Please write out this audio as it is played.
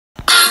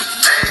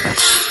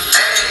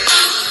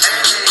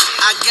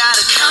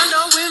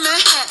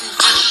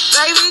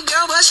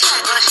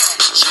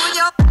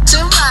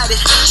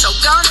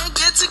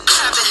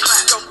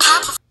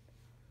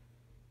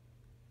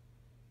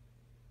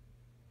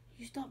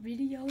stop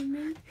videoing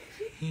me?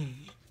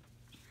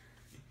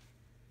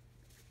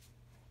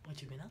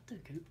 What you been up to,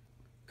 Coop?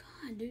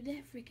 God, dude,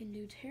 that freaking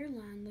dude's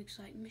hairline looks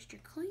like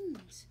Mr.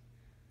 Clean's.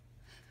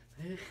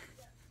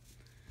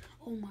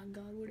 Oh my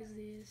God, what is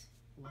this?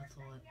 What's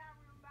what? Watch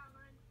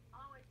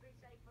this,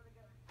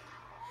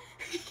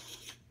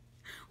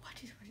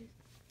 watch this.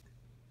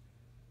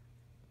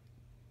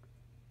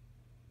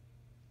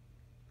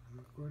 I'm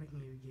recording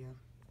you again.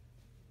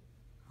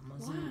 I'm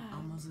Wow.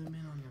 gonna zoom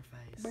in on your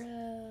face.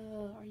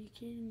 Bruh, are you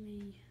kidding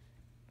me?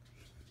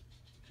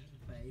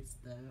 Face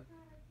though.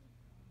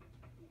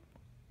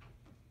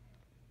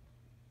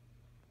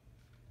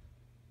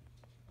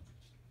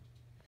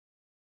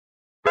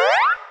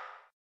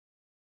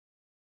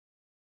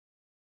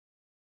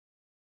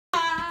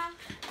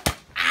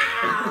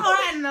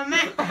 Ow! In the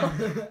mouth.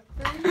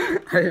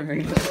 I didn't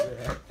mean to say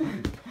that.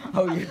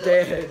 Oh, you're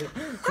dead.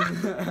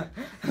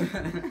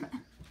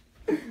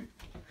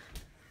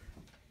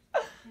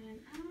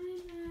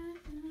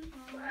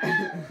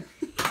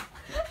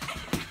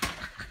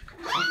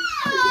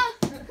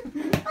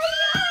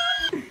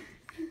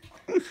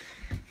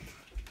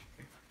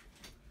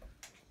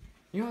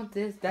 You want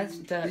this? That's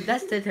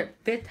the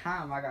fifth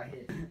time I got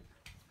hit.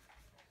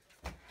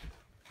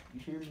 You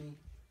hear me?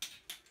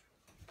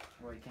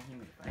 Well, you can't hear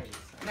me in the face.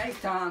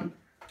 Next time,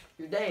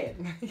 you're dead.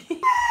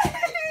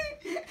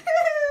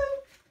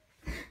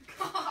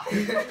 God.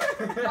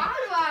 Why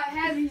do I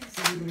have these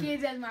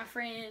kids as my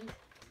friend?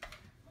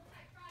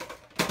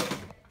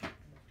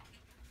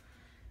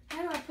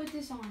 How do I put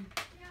this on?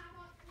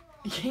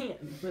 You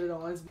can't put it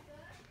on.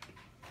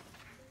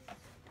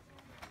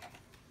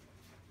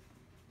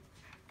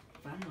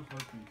 Find the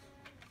hard things.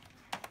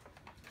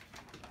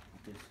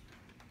 This.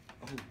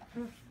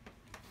 Oh.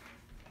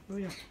 Oh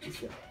yeah.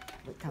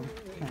 Look, come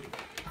on.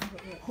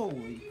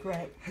 Holy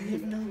crap. You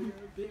didn't know?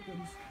 Big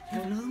ones. You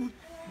don't know?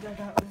 I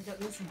got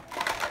this one.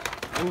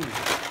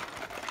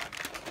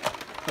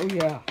 Oh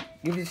yeah.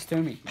 Give this to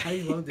me. How do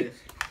you load this?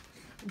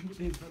 You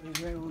need to put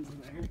these red ones in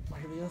there.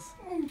 Like this.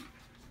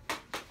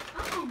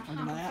 I'm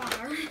on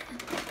fire.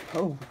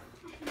 Oh.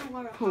 I'm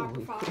on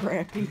Holy fire.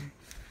 crappy.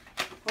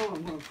 Oh,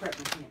 I'm gonna crap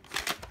my pants.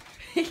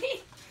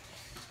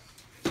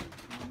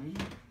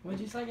 What'd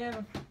you say,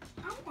 Gavin?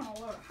 I'm gonna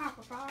load a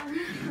hopper fire.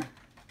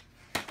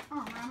 All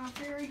right, my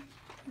fairy.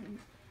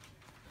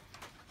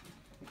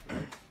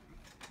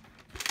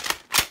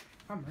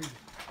 I'm ready.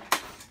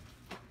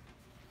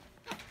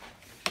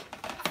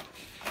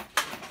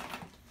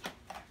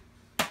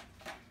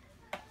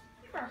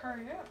 You better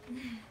hurry up.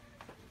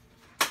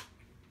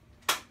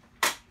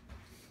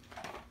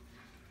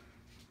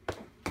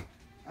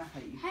 I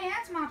hate you. Hey,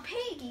 that's my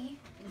piggy.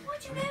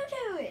 What'd you do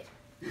to it?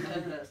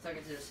 Stuck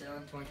it to the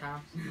ceiling 20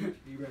 times.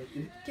 You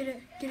ready? Get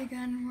a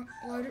gun,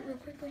 load it real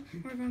quickly.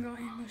 We're gonna go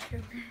ambush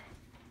Joker.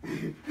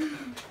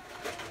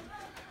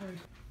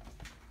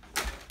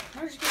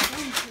 I'll just get a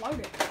gun and load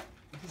it.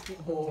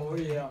 Oh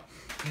yeah.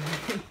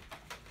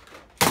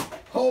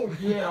 Oh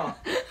yeah.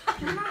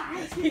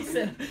 he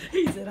said,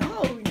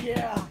 oh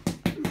yeah.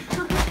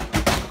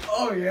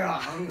 Oh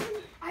yeah.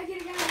 I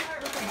get a gun and load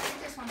it real quick. Get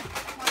this one.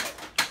 Load it.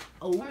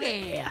 Oh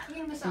yeah. You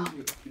get this off.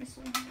 This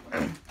one.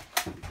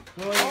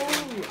 Oh,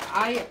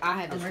 I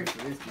have this ready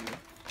for this dude.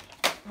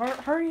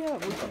 Hurry up.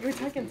 We're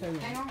taking too long.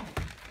 Hang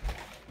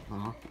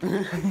on.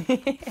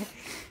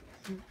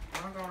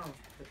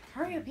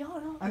 Hurry up,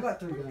 y'all. I got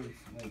 3 guns.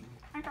 Wait.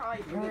 I got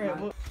like. Hurry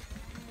up.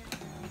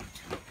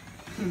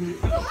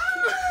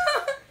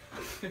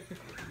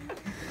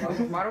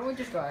 Why don't we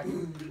just go after?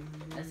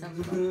 That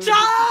sounds fun.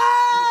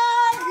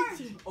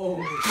 Charge!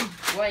 Oh.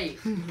 Wait.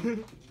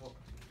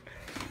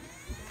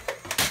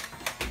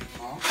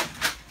 Oh.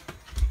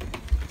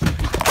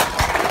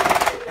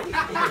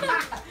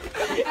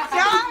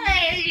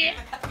 Charge!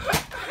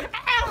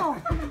 Ow!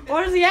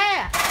 Where's he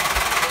at?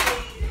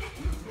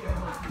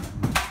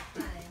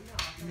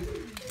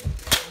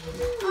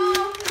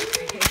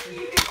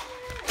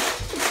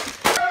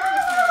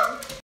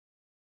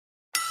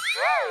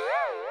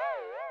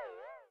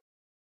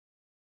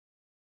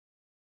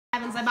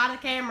 Say bye to the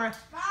camera.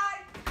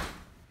 Bye.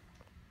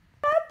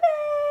 Puppy!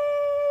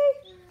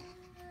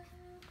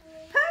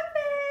 Come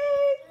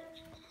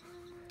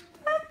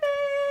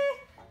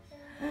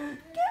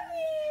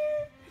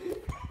here.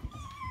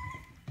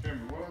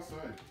 Cameron, what'd I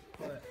say?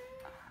 What?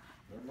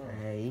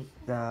 Hey,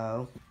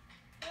 go.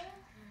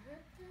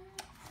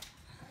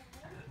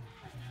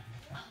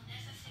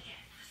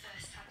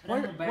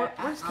 I'm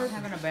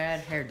having a bad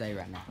hair day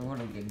right now. I want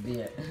to get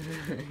bit.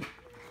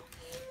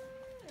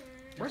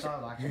 Where's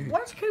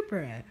Cooper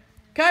at?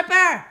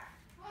 Cooper!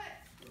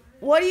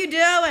 What are you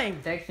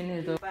doing? Texting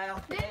is the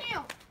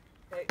Daniel.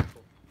 Hey.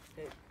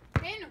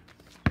 Daniel.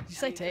 Did you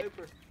say Tech?